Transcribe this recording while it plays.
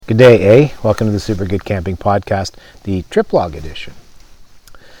Good day, eh? Welcome to the Super Good Camping Podcast, the trip log edition.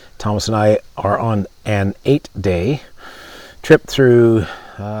 Thomas and I are on an 8-day trip through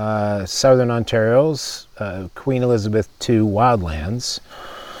southern Ontario's Queen Elizabeth II Wildlands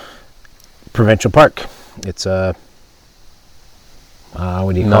Provincial Park. It's a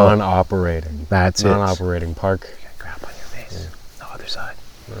what do you call it? Non-operating. That's non-operating park. You can grab on your face. No other side.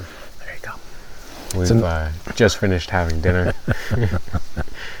 There you go. We've just finished having dinner.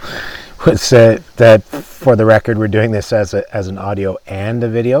 That for the record, we're doing this as an audio and a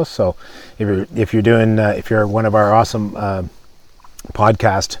video. So if you're one of our awesome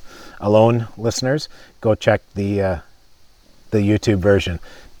podcast alone listeners, go check the YouTube version.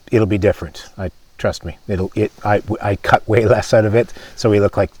 It'll be different. Trust me. I cut way less out of it, so we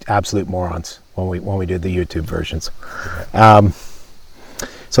look like absolute morons when we do the YouTube versions.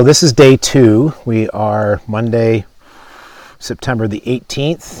 So this is day 2. We are Monday, September the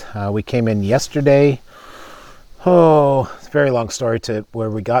 18th. We came in yesterday. Oh, it's a very long story to where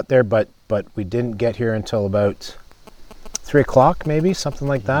we got there, but we didn't get here until about 3 o'clock, maybe, something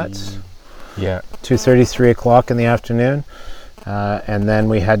like that. Yeah. 2:30, 3 o'clock in the afternoon. And then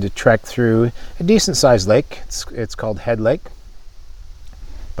we had to trek through a decent-sized lake. It's called Head Lake.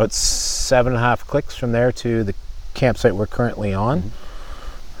 About 7.5 clicks from there to the campsite we're currently on.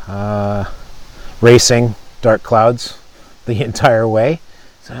 Racing, dark clouds the entire way.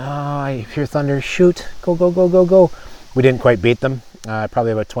 So, I hear thunder, shoot, go, go, go, go, go. We didn't quite beat them.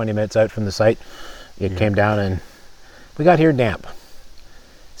 Probably about 20 minutes out from the site. It came down and we got here damp.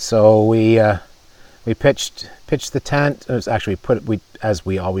 So we pitched the tent. It was actually as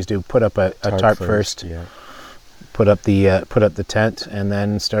we always do, put up a tarp first. Yeah. Put up the tent and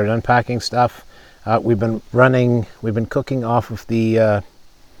then started unpacking stuff. We've been cooking off of the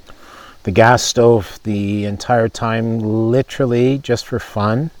gas stove the entire time, literally just for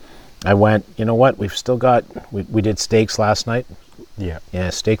fun. I went, you know what? We've still got. We did steaks last night. Yeah.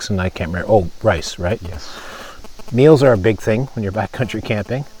 Yeah, steaks, and I can't remember. Oh, rice, right? Yes. Meals are a big thing when you're backcountry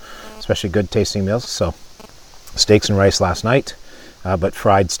camping, especially good tasting meals. So, steaks and rice last night, but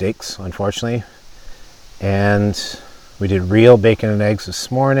fried steaks, unfortunately. And we did real bacon and eggs this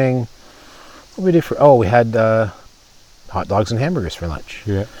morning. What did we do we had hot dogs and hamburgers for lunch.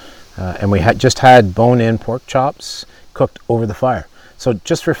 Yeah. And we just had bone-in pork chops cooked over the fire. So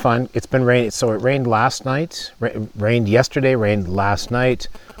just for fun, it's been raining. So it rained last night, rained yesterday, rained last night.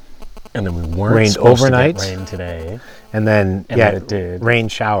 And then we weren't rained supposed overnight. To get rain today. And then it did. Rain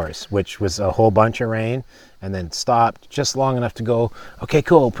showers, which was a whole bunch of rain, and then stopped just long enough to go, okay,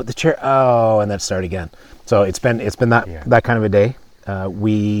 cool, put the chair, and then start again. So it's been that kind of a day.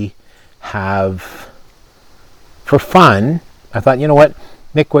 We have, for fun, I thought, you know what,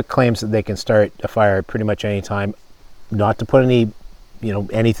 Mick claims that they can start a fire pretty much any time, not to put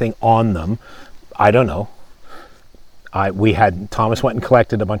anything on them. I don't know. Thomas went and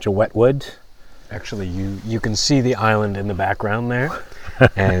collected a bunch of wet wood. Actually, you can see the island in the background there,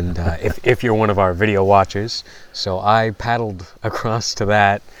 and if you're one of our video watchers, so I paddled across to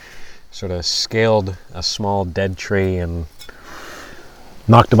that, sort of scaled a small dead tree and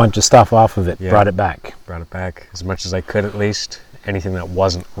knocked a bunch of stuff off of it, brought it back as much as I could, at least anything that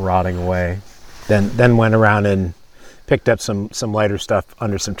wasn't rotting away. Then went around and picked up some lighter stuff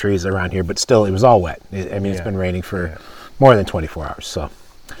under some trees around here, but still it was all wet. It's been raining for more than 24 hours, so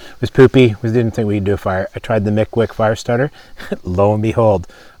it was poopy. We didn't think we'd do a fire. I tried the Mick fire starter. Lo and behold,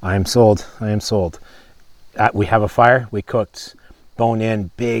 I am sold. We have a fire. We cooked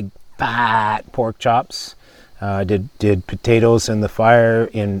bone-in big fat pork chops. Did potatoes in the fire,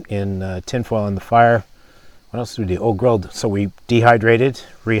 in tinfoil in the fire. What else did we do? Oh, grilled. So we dehydrated,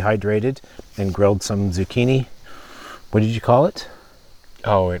 rehydrated, and grilled some zucchini. What did you call it?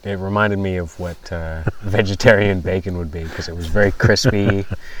 Oh, it reminded me of what vegetarian bacon would be, because it was very crispy.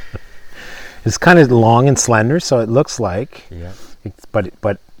 It's kind of long and slender, so it looks like. Yeah.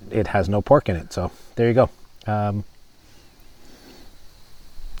 But it has no pork in it, so there you go. So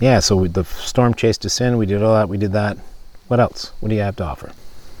the storm chased us in. We did all that. We did that. What else? What do you have to offer?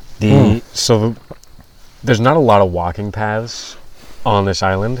 So there's not a lot of walking paths on this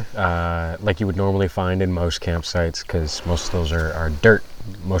island, like you would normally find in most campsites, because most of those are dirt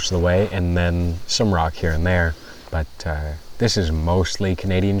most of the way, and then some rock here and there. But this is mostly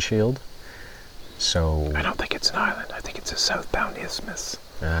Canadian Shield. So I don't think it's an island. I think it's a southbound isthmus.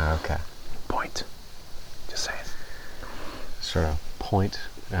 Okay. Point. Just saying. Sort of point.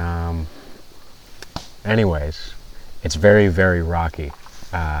 Anyways, it's very, very rocky.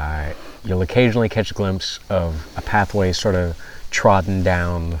 You'll occasionally catch a glimpse of a pathway sort of trodden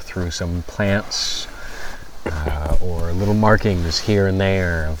down through some plants or little markings here and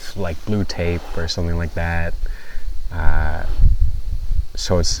there of like blue tape or something like that.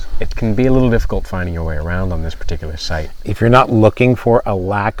 So it can be a little difficult finding your way around on this particular site. If you're not looking for a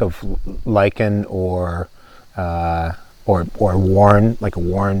lack of lichen or worn, like a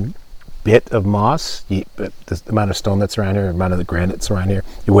worn bit of moss, the amount of stone that's around here, the amount of the granite that's around here,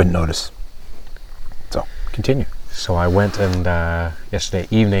 you wouldn't notice. So continue. So I went and yesterday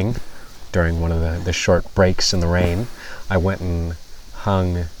evening, during one of the short breaks in the rain, I went and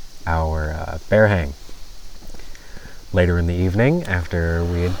hung our bear hang. Later in the evening, after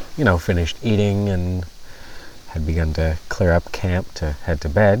we had, finished eating and had begun to clear up camp to head to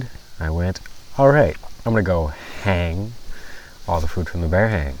bed, I went, all right, I'm going to go hang all the food from the bear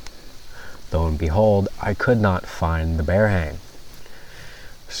hang. Lo and behold, I could not find the bear hang.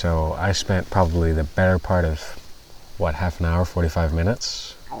 So I spent probably the better part of, half an hour, 45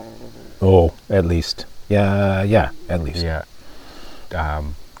 minutes? Oh, at least. Yeah, at least. Yeah.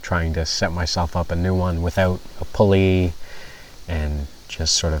 Trying to set myself up a new one without a pulley and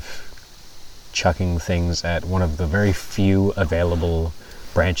just sort of chucking things at one of the very few available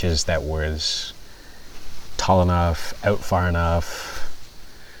branches that was tall enough, out far enough.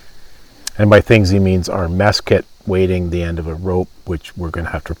 And by things he means our mess kit waiting the end of a rope, which we're going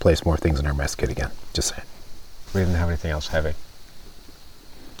to have to replace more things in our mess kit again. Just saying. We didn't have anything else heavy.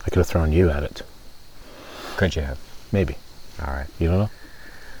 I could have thrown you at it. Could you have? Maybe. All right. You don't know?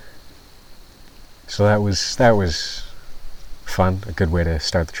 So that was fun, a good way to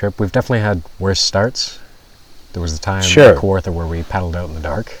start the trip. We've definitely had worse starts. There was the time at Kawartha where we paddled out in the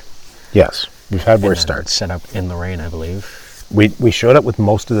dark. Yes, we've had worse starts. Set up in the rain, I believe. We showed up with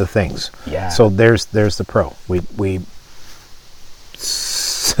most of the things. Yeah. So there's the pro. We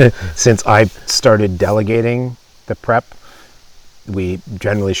since I started delegating the prep, we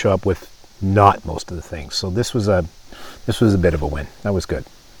generally show up with not most of the things. So this was a bit of a win. That was good.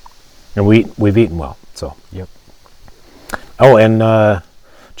 And we've eaten well, so. Yep. Oh, and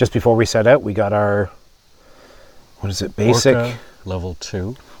just before we set out, we got our, what is it, basic? Orca level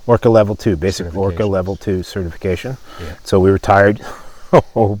 2. Orca level 2, basic Orca level 2 certification. Yeah. So we were tired.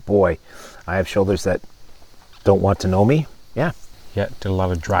 Oh boy, I have shoulders that don't want to know me. Yeah. Yeah, did a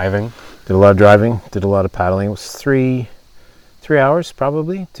lot of driving. Did a lot of driving, did a lot of paddling. It was three hours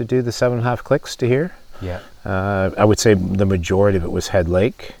probably to do the 7.5 clicks to here. Yeah. I would say the majority of it was Head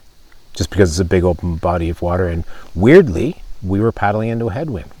Lake, just because it's a big open body of water. And weirdly, we were paddling into a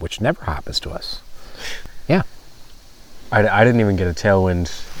headwind, which never happens to us. Yeah. I didn't even get a tailwind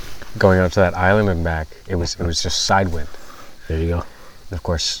going out to that island and back. It was just side wind. There you go. And of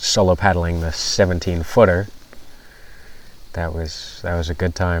course, solo paddling the 17-footer. That was a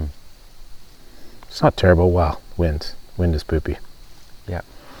good time. It's not terrible. Wow, wind is poopy. Yeah,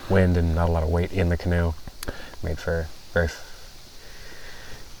 wind and not a lot of weight in the canoe made for very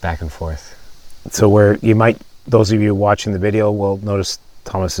back and forth. So those of you watching the video will notice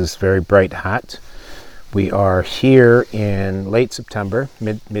Thomas's very bright hat. We are here in late September,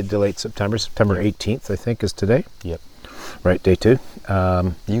 mid to late September. September 18th, I think, is today. Yep. Right, day 2.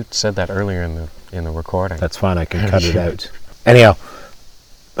 You said that earlier in the recording. That's fine. I can cut it out. Anyhow,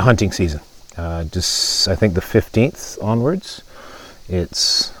 hunting season. Just I think the 15th onwards,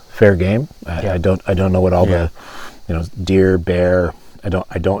 it's fair game. I don't know what all the deer, bear. I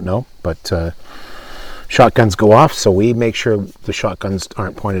don't know, but shotguns go off, so we make sure the shotguns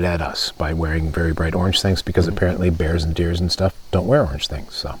aren't pointed at us by wearing very bright orange things, because apparently bears and deers and stuff don't wear orange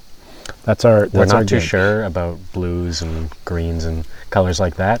things. So we're not too sure about blues and greens and colors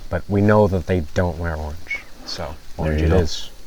like that, but we know that they don't wear orange. So orange it is.